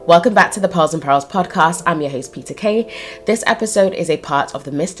Welcome back to the Pearls and Pearls podcast. I'm your host, Peter Kay. This episode is a part of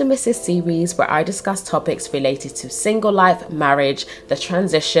the Mr. and Mrs. series where I discuss topics related to single life, marriage, the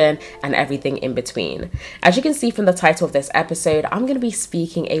transition, and everything in between. As you can see from the title of this episode, I'm going to be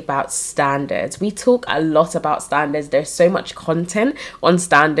speaking about standards. We talk a lot about standards. There's so much content on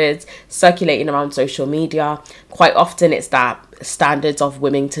standards circulating around social media. Quite often it's that standards of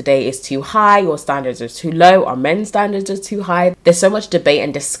women today is too high, or standards are too low, or men's standards are too high. There's so much debate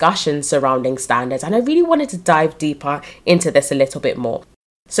and discussion surrounding standards, and I really wanted to dive deeper into this a little bit more.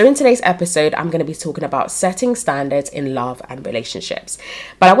 So in today's episode, I'm going to be talking about setting standards in love and relationships.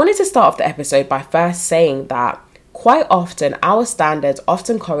 But I wanted to start off the episode by first saying that quite often our standards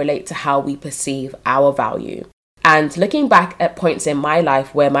often correlate to how we perceive our value. And looking back at points in my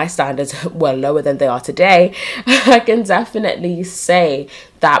life where my standards were lower than they are today, I can definitely say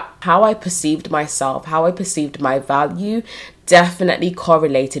that how I perceived myself, how I perceived my value definitely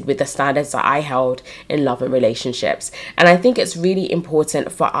correlated with the standards that I held in love and relationships. And I think it's really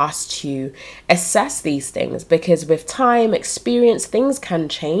important for us to assess these things, because with time, experience, things can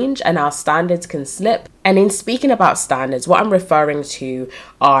change and our standards can slip. And in speaking about standards, what I'm referring to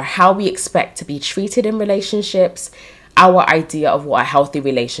are how we expect to be treated in relationships, our idea of what a healthy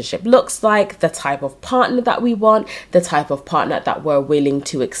relationship looks like, the type of partner that we want, the type of partner that we're willing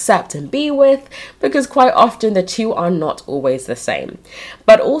to accept and be with, because quite often the two are not always the same.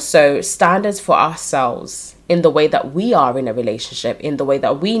 But also standards for ourselves in the way that we are in a relationship, in the way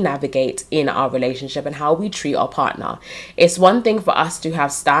that we navigate in our relationship and how we treat our partner. It's one thing for us to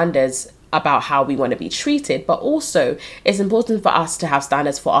have standards about how we want to be treated, but also it's important for us to have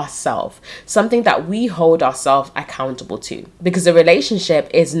standards for ourselves, something that we hold ourselves accountable to, because a relationship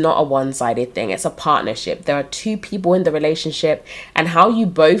is not a one-sided thing. It's a partnership. There are two people in the relationship, and how you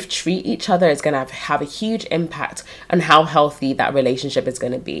both treat each other is going to have a huge impact on how healthy that relationship is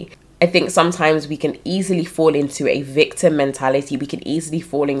going to be. I think sometimes we can easily fall into a victim mentality. We can easily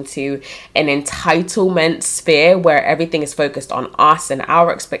fall into an entitlement sphere where everything is focused on us and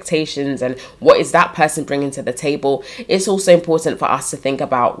our expectations and what is that person bringing to the table. It's also important for us to think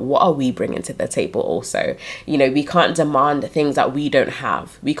about what are we bringing to the table also. You know, we can't demand things that we don't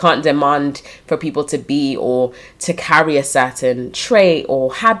have. We can't demand for people to be or to carry a certain trait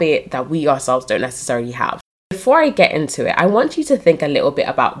or habit that we ourselves don't necessarily have. Before I get into it, I want you to think a little bit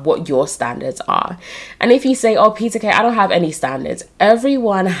about what your standards are. And if you say, oh, Peter K, I don't have any standards.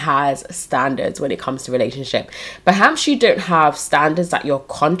 Everyone has standards when it comes to relationship. Perhaps you don't have standards that you're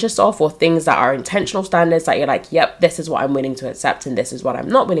conscious of, or things that are intentional standards that you're like, yep, this is what I'm willing to accept and this is what I'm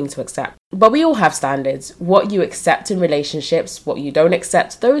not willing to accept. But we all have standards. What you accept in relationships, what you don't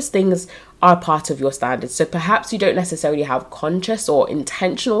accept, those things are part of your standards. So perhaps you don't necessarily have conscious or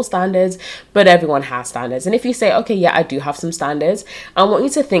intentional standards, but everyone has standards. And if you say, okay, yeah, I do have some standards, I want you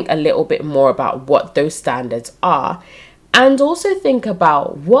to think a little bit more about what those standards are. And also think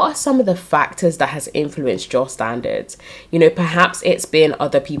about what are some of the factors that has influenced your standards. You know, perhaps it's been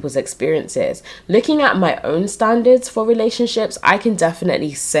other people's experiences. Looking at my own standards for relationships, I can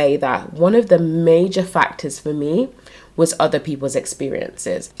definitely say that one of the major factors for me was other people's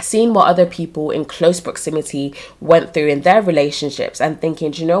experiences. Seeing what other people in close proximity went through in their relationships and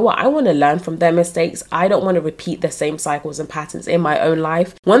thinking, do you know what? I want to learn from their mistakes. I don't want to repeat the same cycles and patterns in my own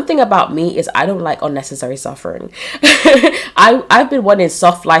life. One thing about me is I don't like unnecessary suffering. I've been wanting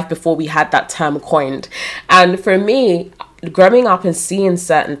soft life before we had that term coined. And for me, growing up and seeing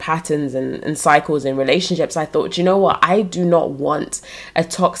certain patterns and cycles in relationships, I thought, do you know what? I do not want a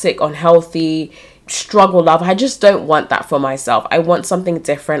toxic, unhealthy struggle love. I just don't want that for myself. I want something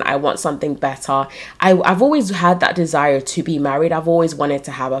different. I want something better. I've always had that desire to be married. I've always wanted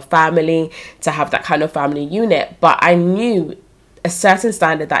to have a family, to have that kind of family unit, but I knew a certain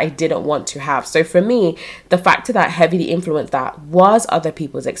standard that I didn't want to have. So for me, the factor that heavily influenced that was other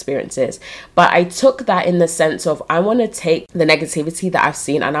people's experiences. But I took that in the sense of I want to take the negativity that I've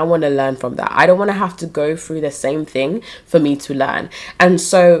seen and I want to learn from that. I don't want to have to go through the same thing for me to learn. And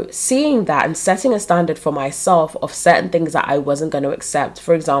so seeing that and setting a standard for myself of certain things that I wasn't going to accept.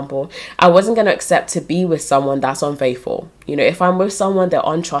 For example, I wasn't going to accept to be with someone that's unfaithful. You know, if I'm with someone, they're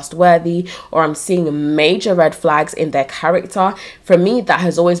untrustworthy, or I'm seeing major red flags in their character, for me, that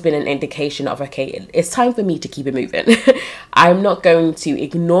has always been an indication of, okay, it's time for me to keep it moving. I'm not going to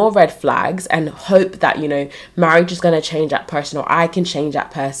ignore red flags and hope that, you know, marriage is going to change that person or I can change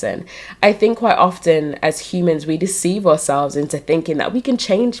that person. I think quite often as humans, we deceive ourselves into thinking that we can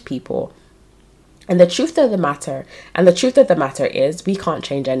change people. And the truth of the matter is we can't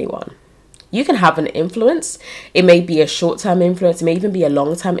change anyone. You can have an influence. It may be a short-term influence, it may even be a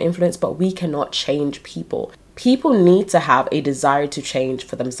long-term influence, but we cannot change people. People need to have a desire to change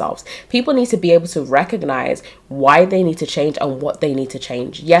for themselves. People need to be able to recognize why they need to change and what they need to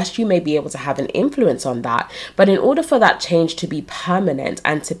change. Yes, you may be able to have an influence on that, but in order for that change to be permanent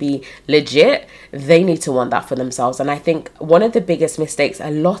and to be legit, they need to want that for themselves. And I think one of the biggest mistakes a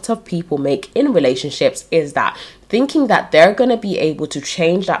lot of people make in relationships is that thinking that they're going to be able to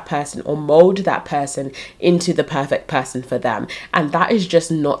change that person or mold that person into the perfect person for them. And that is just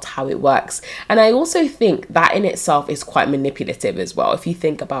not how it works. And I also think that in itself is quite manipulative as well, if you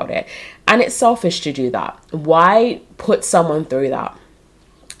think about it. And it's selfish to do that. Why put someone through that?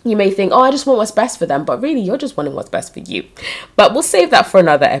 You may think, oh, I just want what's best for them, but really you're just wanting what's best for you. But we'll save that for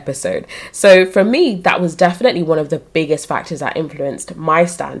another episode. So for me, that was definitely one of the biggest factors that influenced my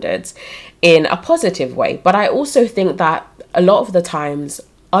standards in a positive way. But I also think that a lot of the times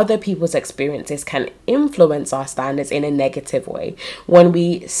other people's experiences can influence our standards in a negative way. When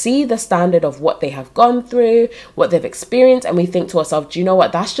we see the standard of what they have gone through, what they've experienced, and we think to ourselves, do you know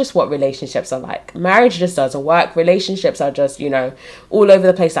what? That's just what relationships are like. Marriage just doesn't work. Relationships are just, all over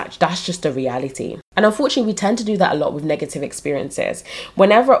the place. That's just a reality. And unfortunately, we tend to do that a lot with negative experiences.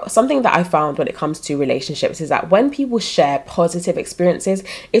 Something that I found when it comes to relationships is that when people share positive experiences,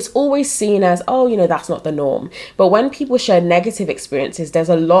 it's always seen as, that's not the norm. But when people share negative experiences, there's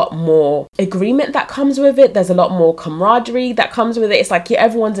a lot more agreement that comes with it. There's a lot more camaraderie that comes with it. It's like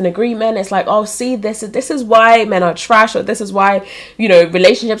everyone's in agreement. It's like, oh, see, this is why men are trash, or this is why,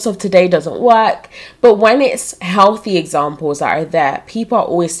 relationships of today doesn't work. But when it's healthy examples that are there, people are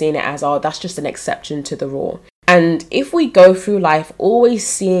always seeing it as, oh, that's just an exception to the rule. And if we go through life always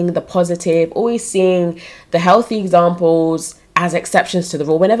seeing the positive, always seeing the healthy examples as exceptions to the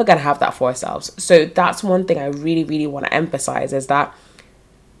rule, we're never going to have that for ourselves. So that's one thing I really, really want to emphasize, is that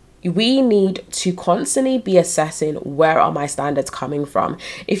we need to constantly be assessing, where are my standards coming from?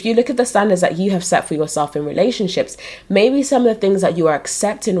 If you look at the standards that you have set for yourself in relationships, maybe some of the things that you are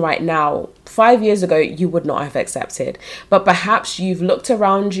accepting right now, 5 years ago, you would not have accepted. But perhaps you've looked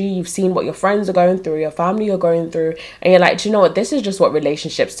around you, you've seen what your friends are going through, your family are going through, and you're like, do you know what? This is just what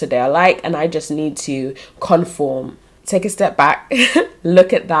relationships today are like, and I just need to conform. Take a step back,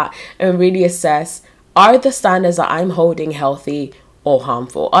 look at that, and really assess, are the standards that I'm holding healthy or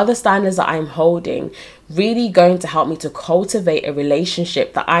harmful? Are the standards that I'm holding really going to help me to cultivate a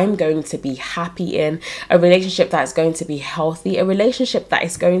relationship that I'm going to be happy in, a relationship that's going to be healthy, a relationship that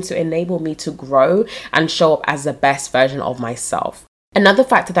is going to enable me to grow and show up as the best version of myself? Another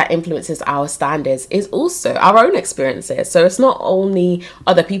factor that influences our standards is also our own experiences. So it's not only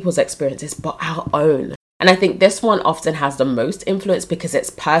other people's experiences, but our own. And I think this one often has the most influence because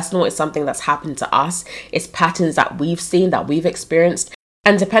it's personal. It's something that's happened to us. It's patterns that we've seen, that we've experienced.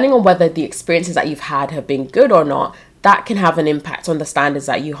 And depending on whether the experiences that you've had have been good or not, that can have an impact on the standards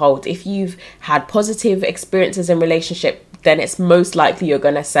that you hold. If you've had positive experiences in relationship, then it's most likely you're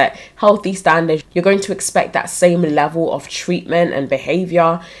going to set healthy standards. You're going to expect that same level of treatment and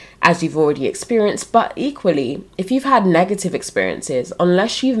behavior as you've already experienced. But equally, if you've had negative experiences,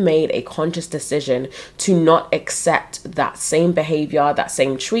 unless you've made a conscious decision to not accept that same behavior, that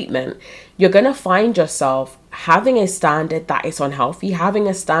same treatment, you're going to find yourself having a standard that is unhealthy, having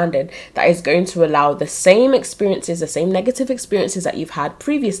a standard that is going to allow the same experiences, the same negative experiences that you've had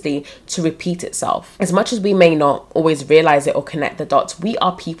previously to repeat itself. As much as we may not always realize it or connect the dots, we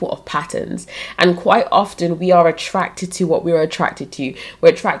are people of patterns. And quite often we are attracted to what we're attracted to.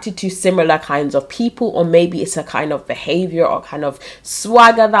 We're attracted to similar kinds of people, or maybe it's a kind of behavior or kind of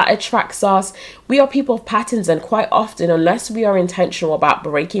swagger that attracts us. We are people of patterns, and quite often, unless we are intentional about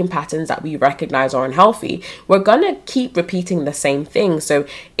breaking patterns that we recognize are unhealthy, we're going to keep repeating the same thing. So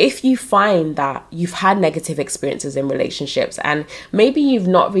if you find that you've had negative experiences in relationships and maybe you've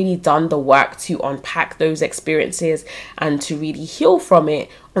not really done the work to unpack those experiences and to really heal from it,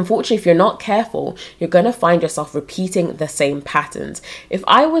 unfortunately, if you're not careful, you're going to find yourself repeating the same patterns. If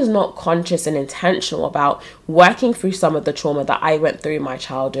I was not conscious and intentional about working through some of the trauma that I went through in my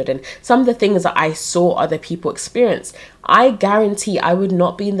childhood and some of the things that I saw other people experience, I guarantee I would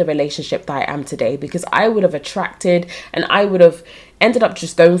not be in the relationship that I am today, because I would have attracted and I would have ended up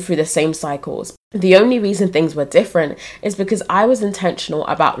just going through the same cycles. The only reason things were different is because I was intentional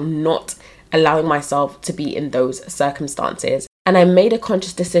about not allowing myself to be in those circumstances. And I made a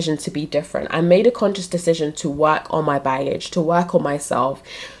conscious decision to be different. I made a conscious decision to work on my baggage, to work on myself,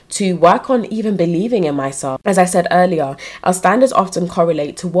 to work on even believing in myself. As I said earlier, our standards often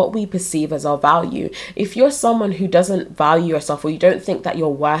correlate to what we perceive as our value. If you're someone who doesn't value yourself, or you don't think that you're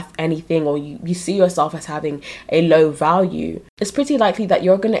worth anything, or you see yourself as having a low value, it's pretty likely that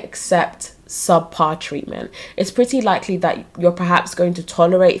you're going to accept subpar treatment. It's pretty likely that you're perhaps going to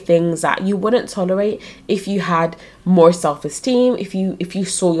tolerate things that you wouldn't tolerate if you had more self-esteem, if you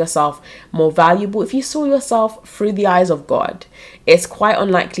saw yourself more valuable, if you saw yourself through the eyes of God. It's quite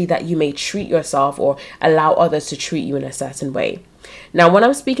unlikely that you may treat yourself or allow others to treat you in a certain way. Now, when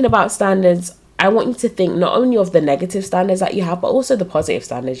I'm speaking about standards, I want you to think not only of the negative standards that you have, but also the positive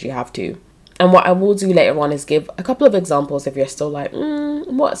standards you have too. And what I will do later on is give a couple of examples if you're still like,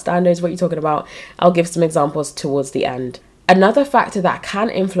 what standards, what are you talking about? I'll give some examples towards the end. Another factor that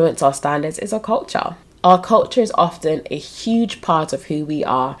can influence our standards is our culture. Our culture is often a huge part of who we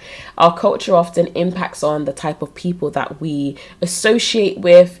are. Our culture often impacts on the type of people that we associate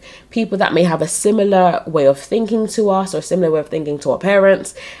with, people that may have a similar way of thinking to us or similar way of thinking to our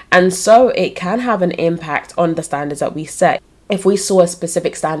parents. And so it can have an impact on the standards that we set. If we saw a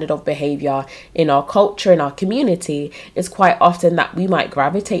specific standard of behavior in our culture, in our community, it's quite often that we might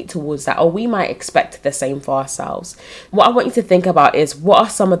gravitate towards that, or we might expect the same for ourselves. What I want you to think about is, what are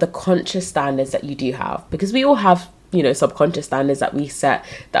some of the conscious standards that you do have? Because we all have, subconscious standards that we set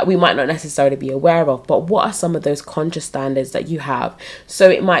that we might not necessarily be aware of, but what are some of those conscious standards that you have? So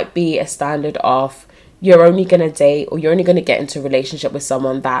it might be a standard of, you're only going to date or you're only going to get into a relationship with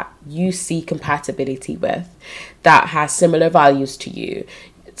someone that you see compatibility with, that has similar values to you,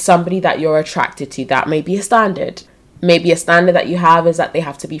 somebody that you're attracted to. That may be a standard. Maybe a standard that you have is that they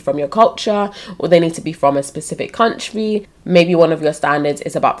have to be from your culture, or they need to be from a specific country. Maybe one of your standards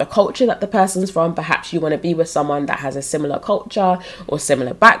is about the culture that the person's from. Perhaps you want to be with someone that has a similar culture or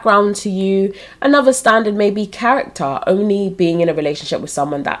similar background to you. Another standard may be character, only being in a relationship with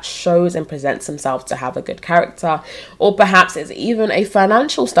someone that shows and presents themselves to have a good character. Or perhaps it's even a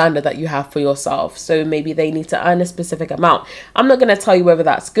financial standard that you have for yourself. So maybe they need to earn a specific amount. I'm not going to tell you whether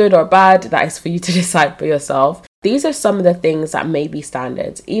that's good or bad. That is for you to decide for yourself. These are some of the things that may be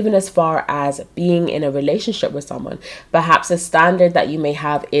standards, even as far as being in a relationship with someone. Perhaps a standard that you may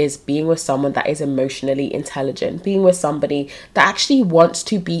have is being with someone that is emotionally intelligent, being with somebody that actually wants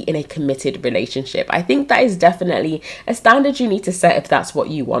to be in a committed relationship. I think that is definitely a standard you need to set if that's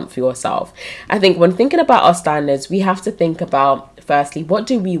what you want for yourself. I think when thinking about our standards, we have to think about, firstly, what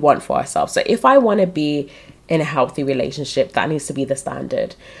do we want for ourselves? So if I want to be in a healthy relationship, that needs to be the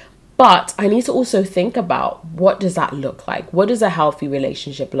standard. But I need to also think about, what does that look like? What does a healthy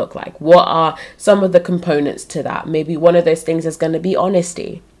relationship look like? What are some of the components to that? Maybe one of those things is going to be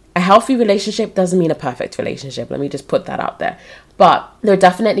honesty. A healthy relationship doesn't mean a perfect relationship. Let me just put that out there. But there are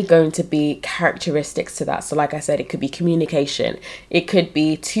definitely going to be characteristics to that. So like I said, it could be communication. It could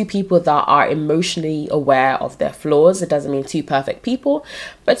be two people that are emotionally aware of their flaws. It doesn't mean two perfect people,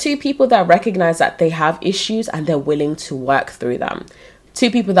 but two people that recognize that they have issues and they're willing to work through them. Two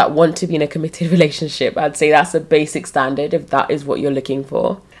people that want to be in a committed relationship. I'd say that's a basic standard if that is what you're looking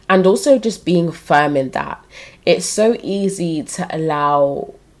for. And also just being firm in that. It's so easy to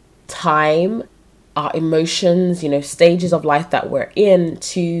allow time, our emotions, stages of life that we're in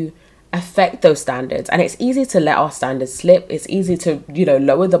to affect those standards. And it's easy to let our standards slip. It's easy to,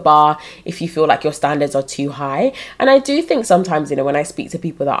 lower the bar if you feel like your standards are too high. And I do think sometimes, when I speak to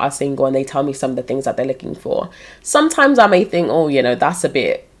people that are single and they tell me some of the things that they're looking for, sometimes I may think, that's a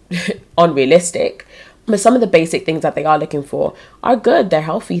bit unrealistic. But some of the basic things that they are looking for are good. They're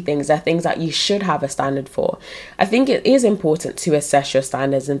healthy things. They're things that you should have a standard for. I think it is important to assess your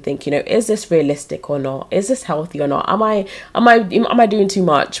standards and think, is this realistic or not? Is this healthy or not? Am I doing too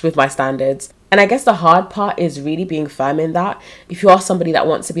much with my standards? And I guess the hard part is really being firm in that. If you are somebody that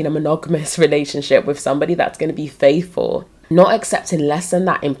wants to be in a monogamous relationship with somebody that's going to be faithful, not accepting less than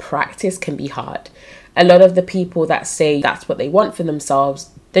that in practice can be hard. A lot of the people that say that's what they want for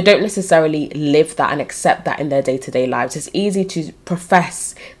themselves, they don't necessarily live that and accept that in their day-to-day lives. It's easy to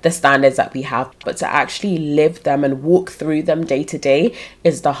profess the standards that we have, but to actually live them and walk through them day to day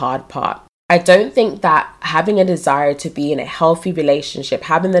is the hard part. I don't think that having a desire to be in a healthy relationship,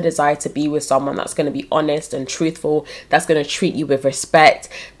 having the desire to be with someone that's going to be honest and truthful, that's going to treat you with respect,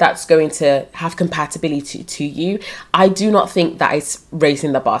 that's going to have compatibility to you, I do not think that is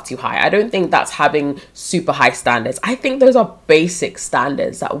raising the bar too high. I don't think that's having super high standards. I think those are basic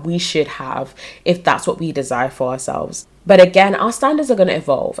standards that we should have if that's what we desire for ourselves. But again, our standards are going to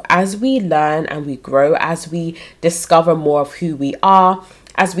evolve as we learn and we grow, as we discover more of who we are.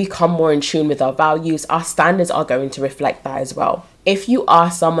 As we come more in tune with our values, our standards are going to reflect that as well. If you are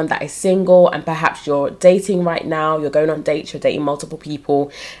someone that is single and perhaps you're dating right now, you're going on dates, you're dating multiple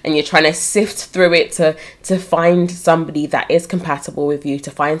people, and you're trying to sift through it to find somebody that is compatible with you, to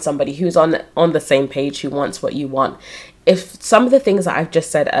find somebody who's on the same page, who wants what you want. If some of the things that I've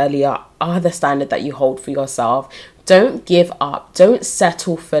just said earlier are the standard that you hold for yourself, Don't give up. Don't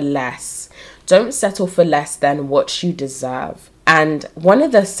settle for less. Don't settle for less than what you deserve. And one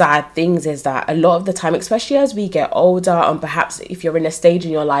of the sad things is that a lot of the time, especially as we get older, and perhaps if you're in a stage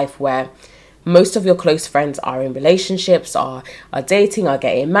in your life where most of your close friends are in relationships, are dating, are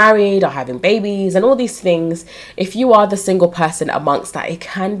getting married, are having babies, and all these things, if you are the single person amongst that, it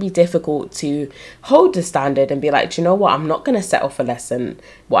can be difficult to hold the standard and be like, do you know what, I'm not going to settle for less than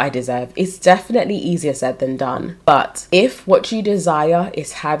what I deserve. It's definitely easier said than done. But if what you desire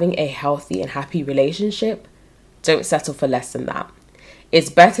is having a healthy and happy relationship, don't settle for less than that. It's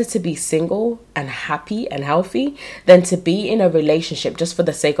better to be single and happy and healthy than to be in a relationship just for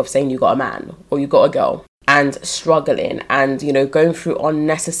the sake of saying you got a man or you got a girl and struggling and, going through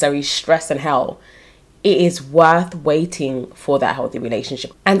unnecessary stress and hell. It is worth waiting for that healthy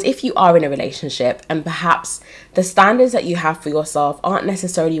relationship. And if you are in a relationship and perhaps the standards that you have for yourself aren't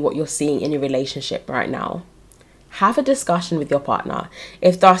necessarily what you're seeing in your relationship right now, have a discussion with your partner.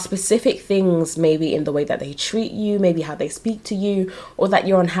 If there are specific things, maybe in the way that they treat you, maybe how they speak to you, or that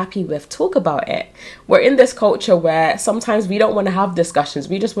you're unhappy with, talk about it. We're in this culture where sometimes we don't want to have discussions.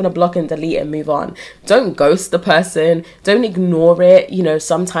 We just want to block and delete and move on. Don't ghost the person. Don't ignore it.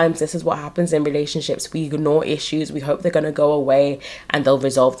 Sometimes this is what happens in relationships. We ignore issues. We hope they're going to go away and they'll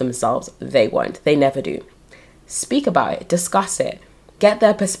resolve themselves. They won't. They never do. Speak about it. Discuss it. Get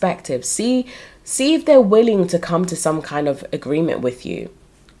their perspective. See if they're willing to come to some kind of agreement with you.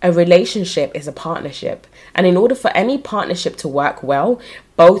 A relationship is a partnership. And in order for any partnership to work well,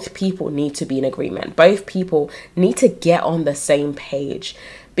 both people need to be in agreement. Both people need to get on the same page.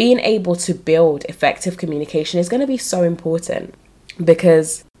 Being able to build effective communication is going to be so important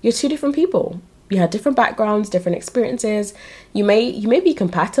because you're two different people. You have different backgrounds, different experiences. You may be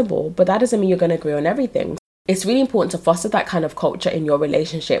compatible, but that doesn't mean you're going to agree on everything. It's really important to foster that kind of culture in your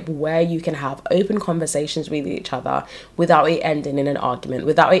relationship where you can have open conversations with each other without it ending in an argument,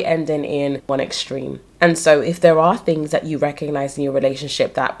 without it ending in one extreme. And so if there are things that you recognize in your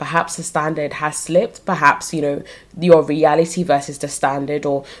relationship that perhaps the standard has slipped, perhaps, your reality versus the standard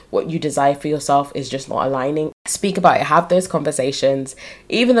or what you desire for yourself is just not aligning, speak about it, have those conversations,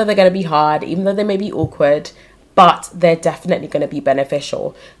 even though they're going to be hard, even though they may be awkward, but they're definitely going to be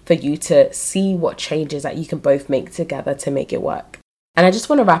beneficial for you to see what changes that you can both make together to make it work. And I just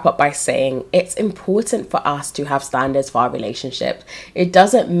want to wrap up by saying it's important for us to have standards for our relationship. It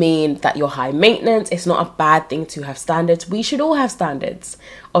doesn't mean that you're high maintenance. It's not a bad thing to have standards. We should all have standards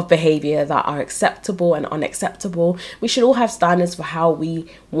of behavior that are acceptable and unacceptable. We should all have standards for how we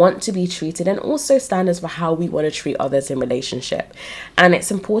want to be treated and also standards for how we want to treat others in relationship. And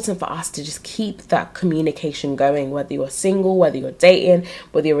it's important for us to just keep that communication going, whether you're single, whether you're dating,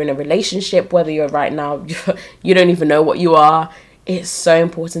 whether you're in a relationship, whether you're right now, you don't even know what you are. It's so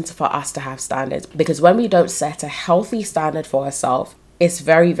important for us to have standards because when we don't set a healthy standard for ourselves, it's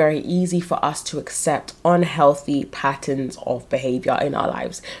very, very easy for us to accept unhealthy patterns of behavior in our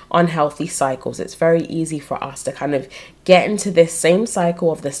lives, unhealthy cycles. It's very easy for us to kind of get into this same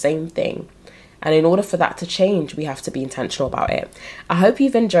cycle of the same thing. And in order for that to change, we have to be intentional about it. I hope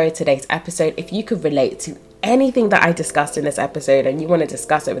you've enjoyed today's episode. If you could relate to anything that I discussed in this episode and you want to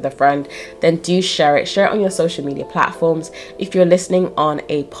discuss it with a friend, then do share it. Share it on your social media platforms. If you're listening on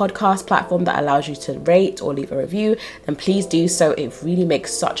a podcast platform that allows you to rate or leave a review, then please do so. It really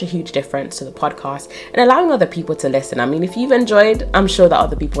makes such a huge difference to the podcast and allowing other people to listen. I mean, if you've enjoyed, I'm sure that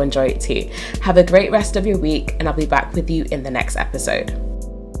other people enjoy it too. Have a great rest of your week and I'll be back with you in the next episode.